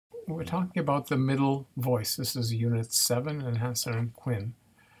we're talking about the middle voice. This is Unit 7 in Hansen and Quinn.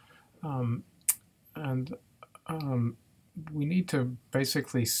 And we need to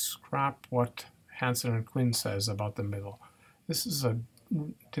basically scrap what Hansen and Quinn says about the middle. This is a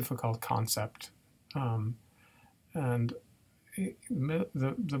difficult concept. And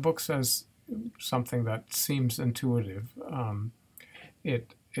the book says something that seems intuitive. I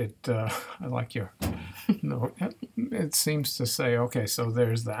like your no. It seems to say, okay, so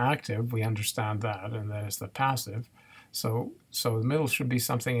there's the active, we understand that, and there's the passive. So the middle should be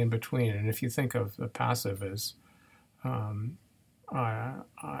something in between. And if you think of the passive as I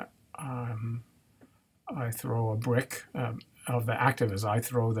throw a brick, of the active as I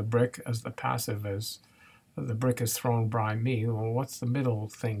throw the brick, as the passive as the brick is thrown by me. Well, what's the middle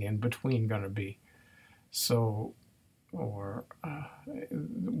thing in between going to be? So, or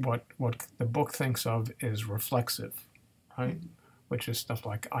what the book thinks of is reflexive, right? Which is stuff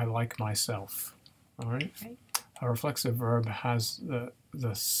like I like myself, all right? Okay. A reflexive verb has the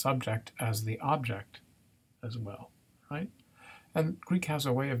subject as the object as well, right? And Greek has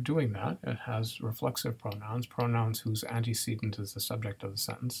a way of doing that. It has reflexive pronouns, pronouns whose antecedent is the subject of the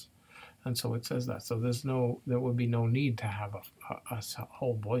sentence. And so it says that. So there would be no need to have a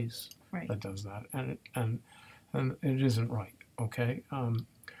whole voice that does that. And it isn't right, okay?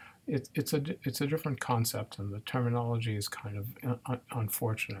 It's a different concept, and the terminology is kind of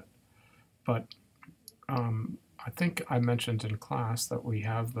unfortunate. But I think I mentioned in class that we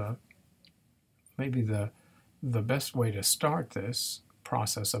have maybe the best way to start this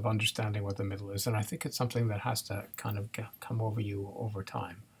process of understanding what the middle is, and I think it's something that has to kind of come over you over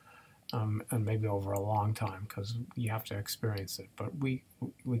time, and maybe over a long time, because you have to experience it. But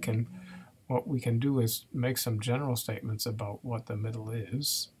what we can do is make some general statements about what the middle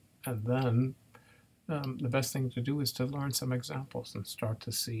is, and then the best thing to do is to learn some examples and start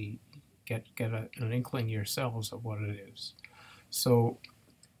to see, get an inkling yourselves of what it is. So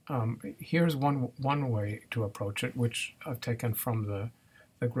here's one way to approach it, which I've taken from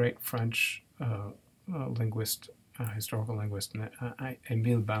the great French linguist, historical linguist,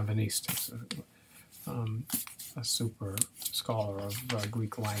 Émile Benveniste, a super scholar of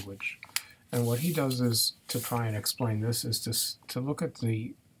Greek language. And what he does is to try and explain this is to look at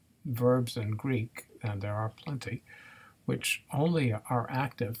the verbs in Greek, and there are plenty, which only are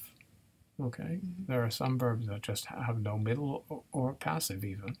active. Okay, there are some verbs that just have no middle or passive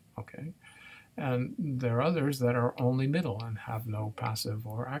even, okay? And there are others that are only middle and have no passive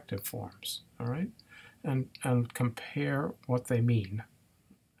or active forms, all right? And compare what they mean.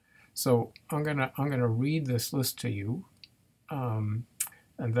 So I'm gonna read this list to you, and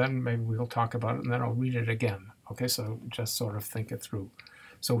then maybe we'll talk about it, and then I'll read it again, okay? So just sort of think it through.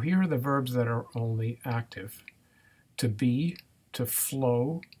 So here are the verbs that are only active: to be, to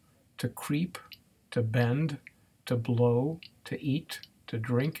flow, to creep, to bend, to blow, to eat, to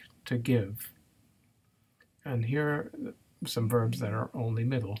drink, to give. And here are some verbs that are only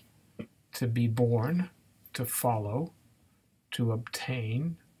middle: to be born, to follow, to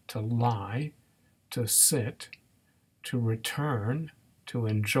obtain, to lie, to sit, to return, to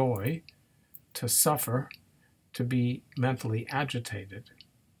enjoy, to suffer, to be mentally agitated.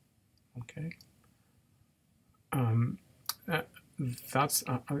 Okay? That's,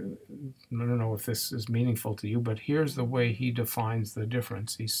 I don't know if this is meaningful to you, but here's the way he defines the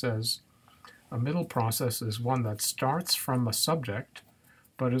difference. He says, a middle process is one that starts from a subject,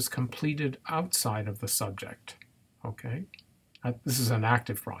 but is completed outside of the subject. Okay? This is an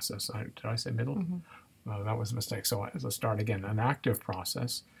active process. Did I say middle? Mm-hmm. Well, that was a mistake. So let's start again. An active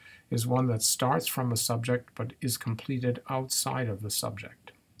process is one that starts from a subject, but is completed outside of the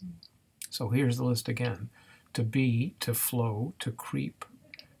subject. So here's the list again: to be, to flow, to creep,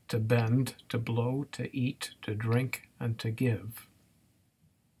 to bend, to blow, to eat, to drink, and to give.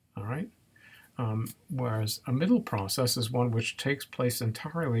 All right? Whereas a middle process is one which takes place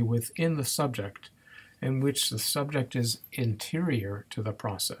entirely within the subject, in which the subject is interior to the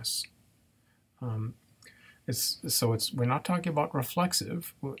process. We're not talking about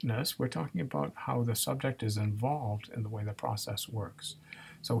reflexiveness, we're talking about how the subject is involved in the way the process works.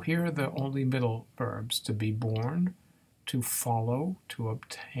 So here are the only middle verbs: to be born, to follow, to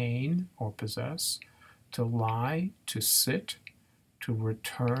obtain or possess, to lie, to sit, to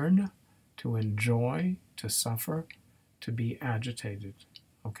return, to enjoy, to suffer, to be agitated.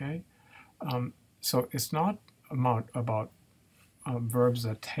 Okay? So it's not about verbs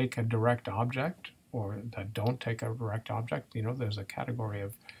that take a direct object or that don't take a direct object. You know, there's a category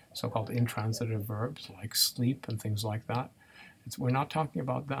of so-called intransitive verbs like sleep and things like that. We're not talking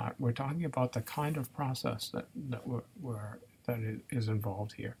about that. We're talking about the kind of process that is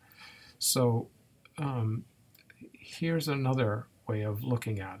involved here. So here's another way of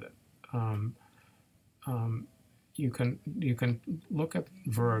looking at it. You can look at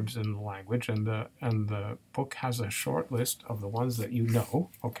verbs in the language, and the book has a short list of the ones that you know.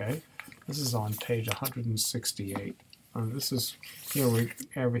 Okay, this is on page 168. This is here where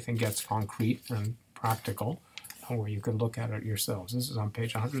everything gets concrete and practical, and where you can look at it yourselves. This is on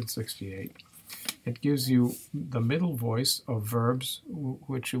page 168. It gives you the middle voice of verbs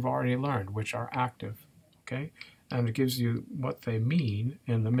which you've already learned, which are active. Okay, and it gives you what they mean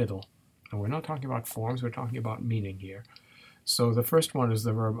in the middle. And we're not talking about forms, we're talking about meaning here. So the first one is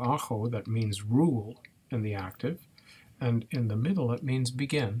the verb acho, that means rule in the active, and in the middle it means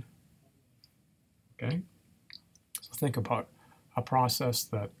begin. Okay? So think about a process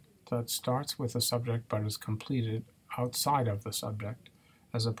that starts with the subject but is completed outside of the subject,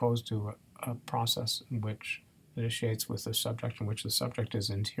 as opposed to a process in which initiates with the subject, in which the subject is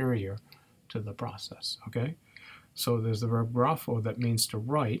interior to the process. Okay? So there's the verb grapho, that means to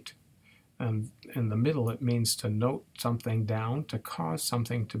write, and in the middle it means to note something down, to cause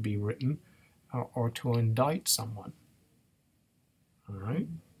something to be written, or to indict someone. All right?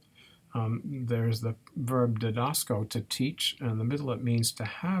 There's the verb didasko, to teach, and in the middle it means to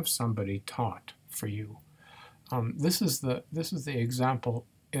have somebody taught for you. This is the example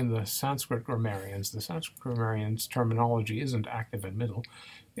in the Sanskrit grammarians. The Sanskrit grammarians' terminology isn't active and middle.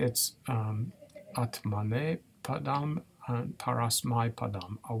 It's atmane padam and parasmai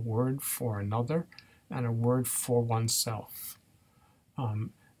padam, a word for another and a word for oneself.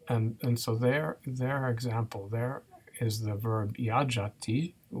 And so their example there is the verb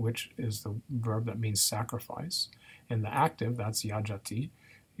yajati, which is the verb that means sacrifice. In the active, that's yajati.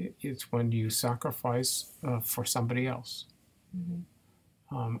 It's when you sacrifice for somebody else.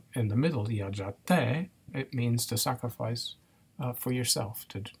 Mm-hmm. In the middle, yajate, it means to sacrifice for yourself,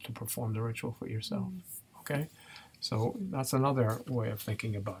 to perform the ritual for yourself. Mm-hmm. Okay? So that's another way of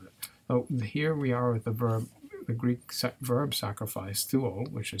thinking about it. So here we are with the Greek verb sacrifice,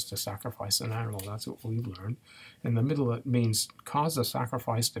 thuo, which is to sacrifice an animal. That's what we've learned. In the middle, it means cause a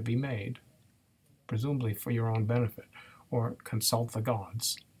sacrifice to be made, presumably for your own benefit, or consult the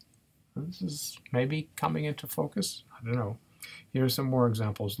gods. This is maybe coming into focus. I don't know. Here are some more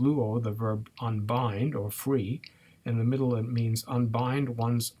examples. Luo, the verb unbind or free. In the middle, it means unbind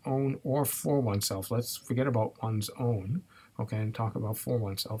one's own or for oneself. Let's forget about one's own, okay, and talk about for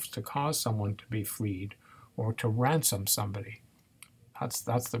oneself. To cause someone to be freed, or to ransom somebody.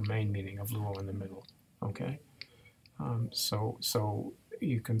 That's the main meaning of luo in the middle, okay? So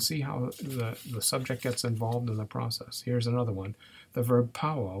you can see how the subject gets involved in the process. Here's another one. The verb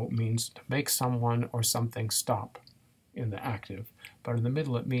pao means to make someone or something stop in the active, but in the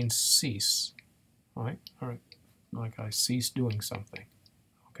middle it means cease, all right? Like I cease doing something,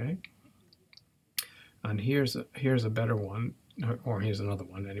 okay? And here's a better one, or here's another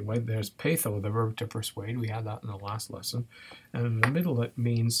one anyway. There's patho, the verb to persuade. We had that in the last lesson. And in the middle it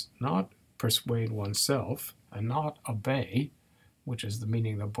means not persuade oneself and not obey, which is the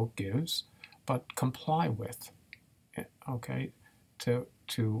meaning the book gives, but comply with, okay?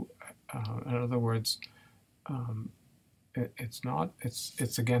 In other words,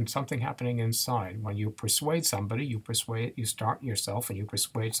 it's again something happening inside. When you persuade somebody, you start yourself and you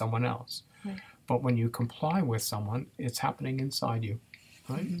persuade someone else. Right. But when you comply with someone, it's happening inside you,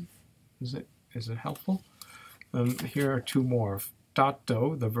 right? Mm-hmm. Is it helpful? Here are two more.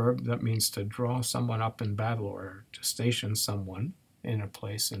 Tato, the verb that means to draw someone up in battle, or to station someone in a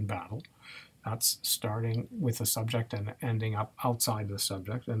place in battle. That's starting with the subject and ending up outside the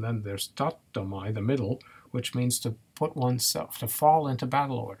subject. And then there's tatomai, the middle, which means to put oneself, to fall into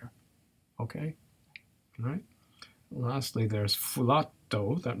battle order. Okay? All right? Lastly, there's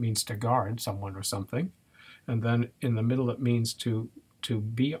fulato, that means to guard someone or something. And then in the middle, it means to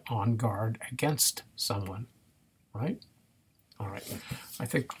be on guard against someone. Right? All right. I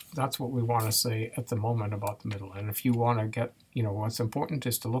think that's what we want to say at the moment about the middle. And if you want to get, what's important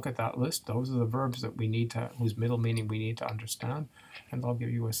is to look at that list. Those are the verbs that we need to, whose middle meaning we need to understand. And they'll give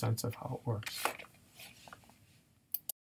you a sense of how it works.